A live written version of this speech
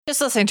Just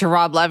listening to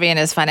Rob Levy and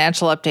his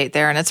financial update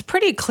there, and it's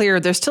pretty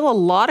clear there's still a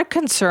lot of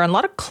concern, a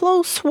lot of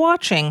close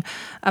watching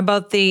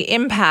about the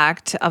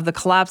impact of the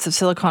collapse of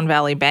Silicon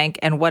Valley Bank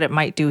and what it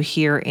might do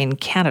here in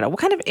Canada. What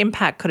kind of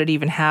impact could it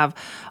even have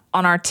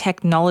on our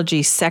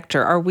technology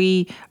sector? Are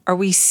we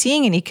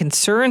seeing any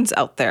concerns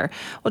out there?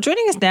 Well,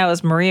 joining us now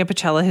is Maria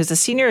Pacella, who's a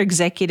senior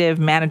executive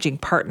managing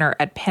partner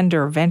at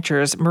Pender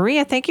Ventures.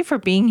 Maria, thank you for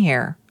being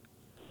here.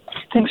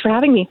 Thanks for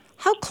having me.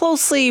 How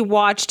closely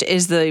watched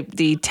is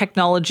the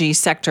technology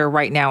sector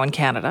right now in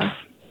Canada?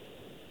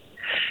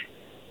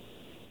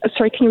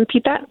 Sorry, can you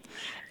repeat that?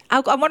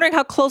 I'm wondering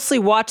how closely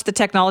watched the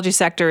technology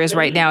sector is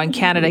right now in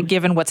Canada,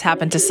 given what's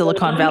happened to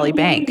Silicon Valley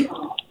Bank.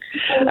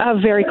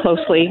 Very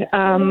closely.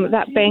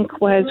 That bank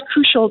was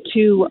crucial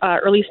to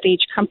early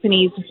stage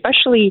companies,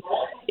 especially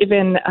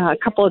even a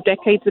couple of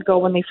decades ago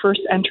when they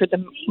first entered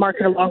the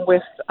market along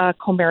with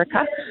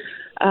Comerica,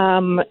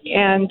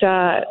 and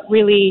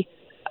really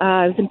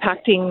is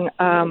impacting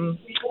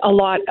a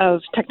lot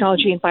of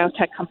technology and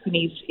biotech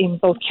companies in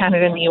both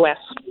Canada and the U.S.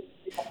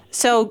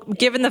 So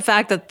given the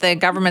fact that the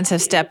governments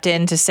have stepped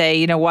in to say,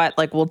 you know what,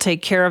 like we'll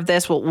take care of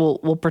this,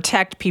 we'll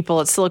protect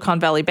people at Silicon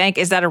Valley Bank,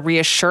 is that a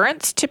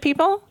reassurance to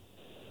people?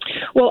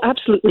 Well,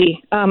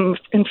 absolutely.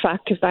 In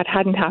fact, if that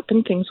hadn't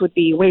happened, things would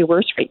be way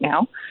worse right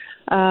now.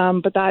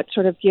 But that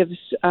sort of gives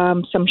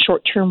some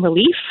short-term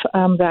relief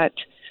that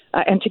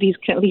entities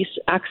can at least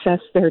access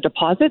their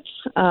deposits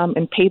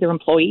and pay their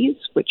employees,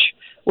 which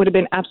would have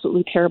been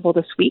absolutely terrible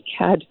this week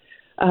had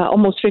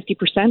almost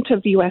 50%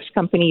 of the U.S.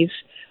 companies,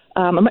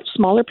 a much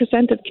smaller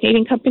percent of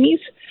Canadian companies,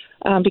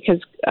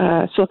 because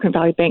Silicon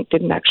Valley Bank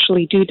didn't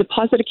actually do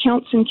deposit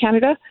accounts in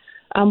Canada,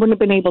 wouldn't have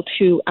been able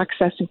to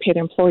access and pay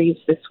their employees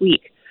this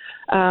week.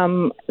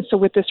 So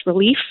with this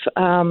relief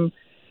comes,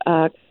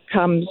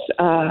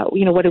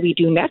 what do we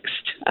do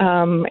next,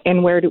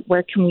 and where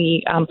can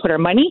we put our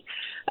money?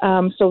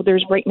 So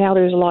there's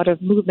a lot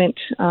of movement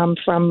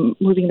from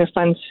moving the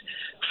funds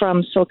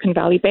from Silicon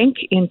Valley Bank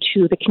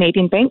into the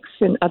Canadian banks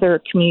and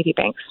other community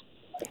banks.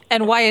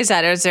 And why is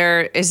that?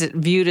 Is it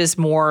viewed as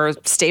more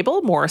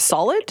stable, more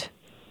solid?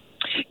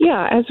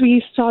 Yeah, as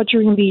we saw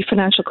during the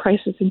financial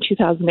crisis in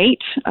 2008,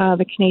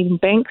 the Canadian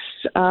banks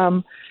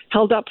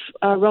held up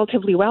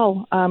relatively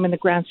well in the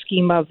grand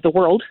scheme of the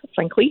world,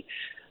 frankly.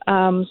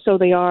 So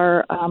they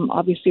are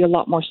obviously a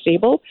lot more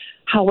stable.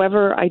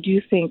 However, I do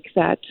think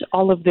that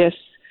all of this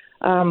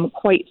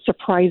quite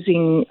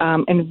surprising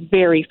and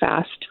very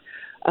fast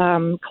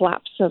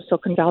collapse of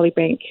Silicon Valley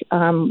Bank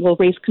will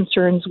raise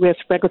concerns with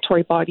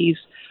regulatory bodies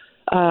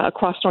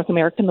across North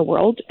America and the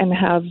world, and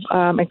have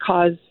and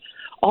cause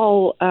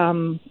all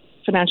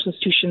financial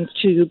institutions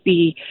to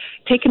be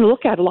taken a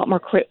look at a lot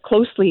more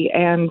closely,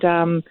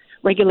 and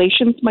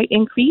regulations might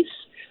increase,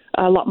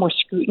 a lot more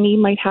scrutiny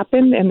might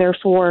happen, and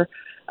therefore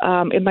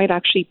it might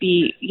actually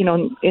be,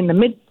 in the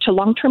mid to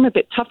long term, a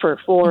bit tougher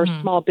for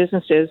small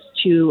businesses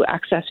to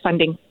access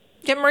funding.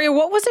 Yeah, Maria,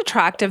 what was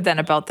attractive then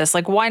about this?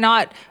 Like, why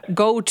not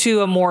go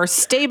to a more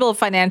stable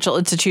financial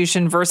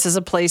institution versus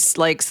a place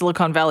like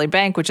Silicon Valley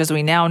Bank, which, as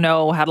we now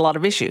know, had a lot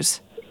of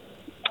issues?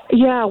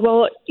 Yeah,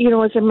 well,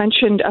 as I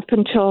mentioned, up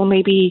until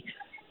maybe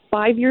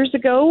 5 years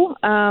ago,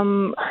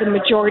 the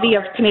majority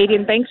of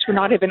Canadian banks were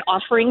not even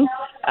offering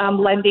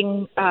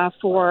lending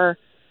for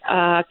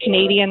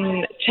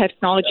Canadian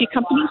technology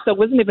companies, so it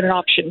wasn't even an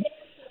option.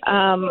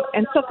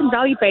 And Silicon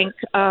Valley Bank,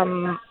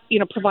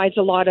 provides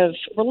a lot of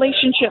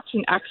relationships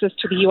and access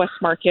to the U.S.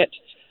 market,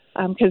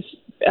 because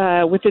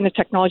within the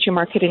technology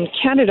market in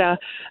Canada,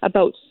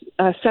 about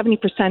 70%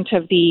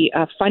 of the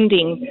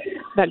funding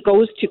that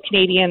goes to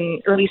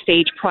Canadian early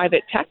stage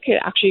private tech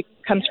actually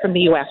comes from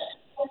the U.S.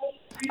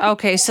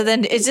 Okay, so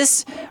then is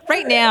this,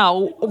 right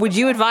now, would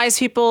you advise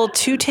people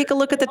to take a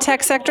look at the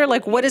tech sector?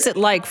 Like, what is it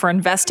like for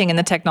investing in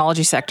the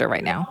technology sector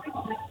right now?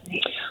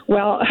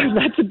 Well,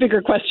 that's a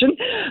bigger question.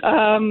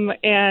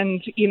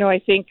 I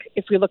think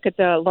if we look at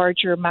the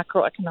larger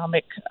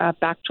macroeconomic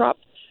backdrop,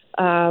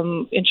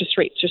 interest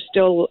rates are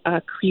still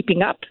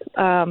creeping up.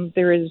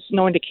 There is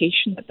no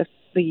indication that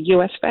the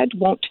U.S. Fed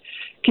won't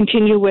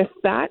continue with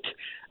that.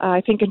 I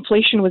think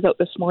inflation was out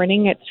this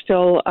morning. It's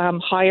still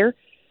higher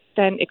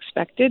than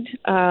expected.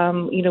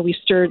 We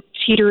started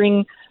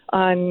teetering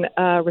on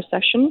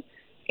recession,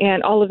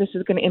 and all of this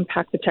is going to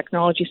impact the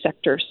technology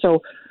sector.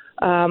 So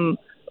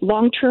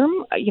long term,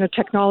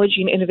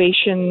 technology and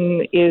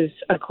innovation is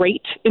a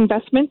great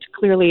investment.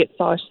 Clearly, it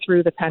saw us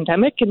through the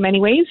pandemic in many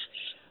ways.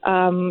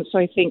 So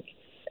I think,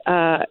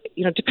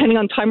 depending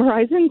on time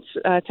horizons,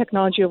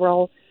 technology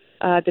overall,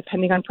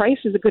 depending on price,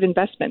 is a good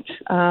investment.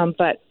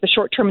 But the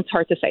short term, it's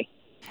hard to say.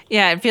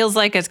 Yeah, it feels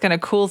like it's going to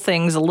cool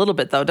things a little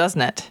bit, though,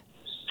 doesn't it?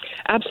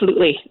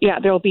 Absolutely. Yeah,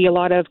 there'll be a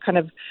lot of kind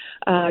of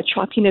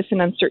choppiness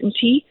and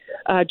uncertainty,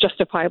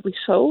 justifiably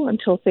so,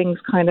 until things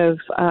kind of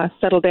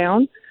settle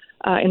down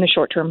in the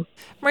short term.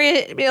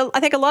 Maria, I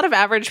think a lot of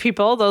average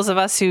people, those of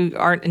us who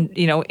aren't,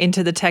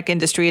 into the tech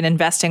industry and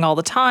investing all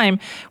the time,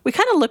 we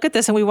kind of look at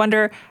this and we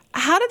wonder,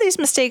 how do these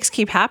mistakes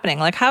keep happening?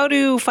 Like, how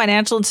do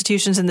financial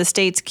institutions in the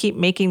States keep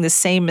making the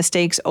same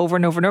mistakes over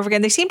and over and over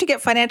again? They seem to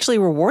get financially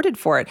rewarded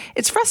for it.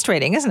 It's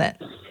frustrating, isn't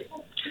it?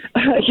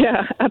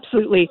 Yeah,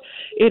 absolutely.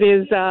 It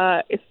is.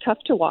 It's tough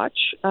to watch.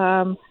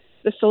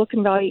 The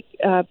Silicon Valley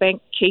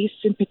Bank case,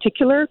 in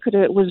particular,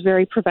 was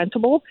very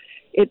preventable.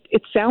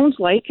 It sounds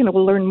like, and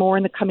we'll learn more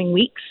in the coming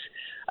weeks,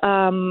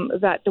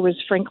 that there was,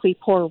 frankly,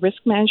 poor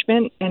risk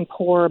management and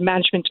poor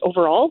management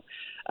overall.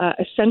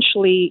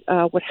 Essentially,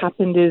 what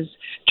happened is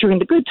during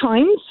the good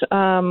times,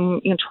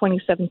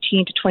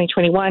 2017 to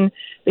 2021,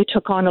 they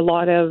took on a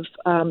lot of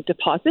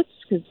deposits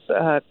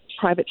because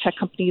private tech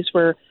companies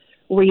were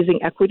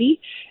raising equity.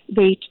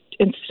 They,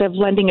 instead of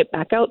lending it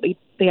back out,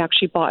 they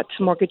actually bought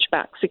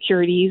mortgage-backed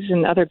securities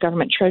and other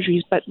government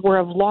treasuries, but were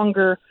of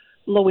longer,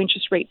 low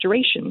interest rate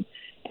duration.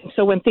 And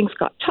so when things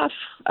got tough,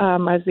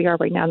 as they are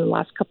right now in the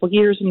last couple of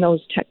years, and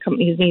those tech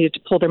companies needed to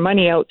pull their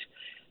money out,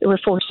 they were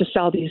forced to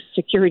sell these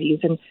securities.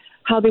 And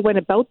how they went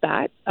about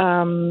that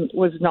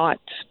was not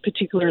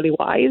particularly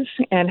wise,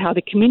 and how they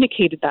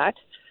communicated that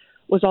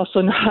was also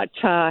not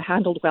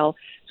handled well.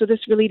 So this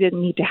really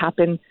didn't need to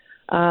happen.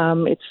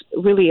 It's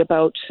really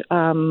about,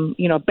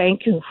 a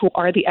bank who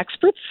are the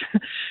experts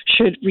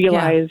should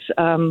realize,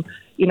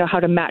 how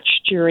to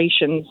match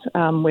durations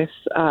with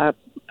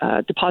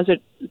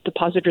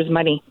depositors'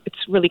 money. It's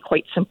really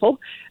quite simple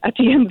at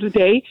the end of the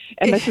day,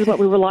 and this is what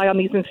we rely on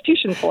these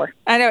institutions for.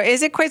 I know.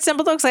 Is it quite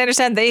simple, though? Because I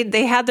understand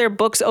they had their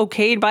books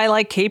okayed by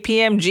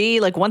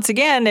KPMG. Once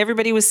again,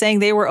 everybody was saying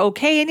they were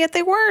okay, and yet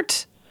they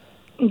weren't.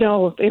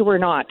 No, they were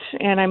not.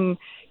 And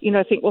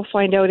I think we'll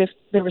find out if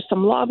there was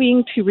some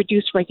lobbying to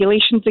reduce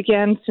regulations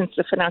again since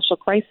the financial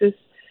crisis,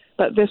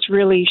 but this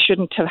really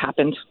shouldn't have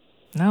happened.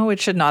 No, it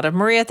should not have.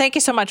 Maria, thank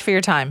you so much for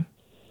your time.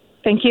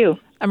 Thank you.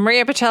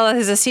 Maria Pacella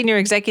is a senior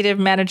executive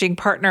managing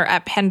partner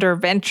at Pender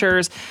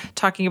Ventures,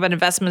 talking about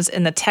investments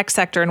in the tech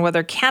sector and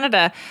whether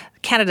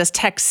Canada's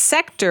tech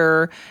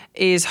sector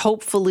is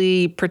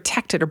hopefully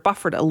protected or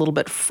buffered a little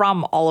bit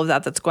from all of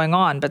that's going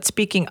on. But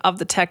speaking of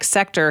the tech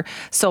sector,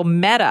 so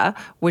Meta,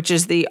 which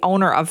is the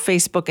owner of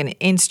Facebook and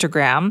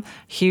Instagram,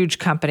 huge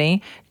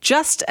company,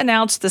 just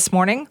announced this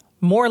morning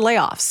more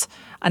layoffs.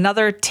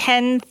 Another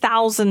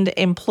 10,000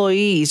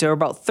 employees, or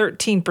about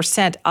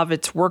 13% of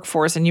its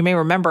workforce. And you may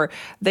remember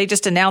they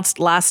just announced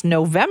last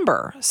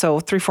November,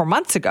 so 3-4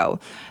 months ago,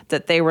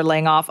 that they were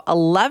laying off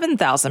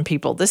 11,000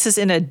 people. This is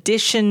in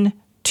addition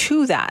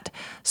to that.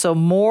 So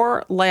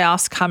more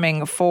layoffs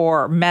coming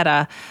for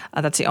Meta,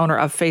 that's the owner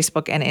of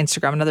Facebook and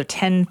Instagram, another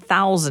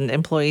 10,000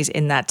 employees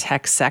in that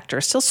tech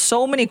sector. Still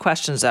so many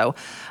questions, though,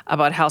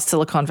 about how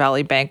Silicon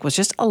Valley Bank was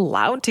just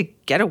allowed to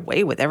get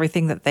away with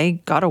everything that they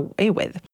got away with.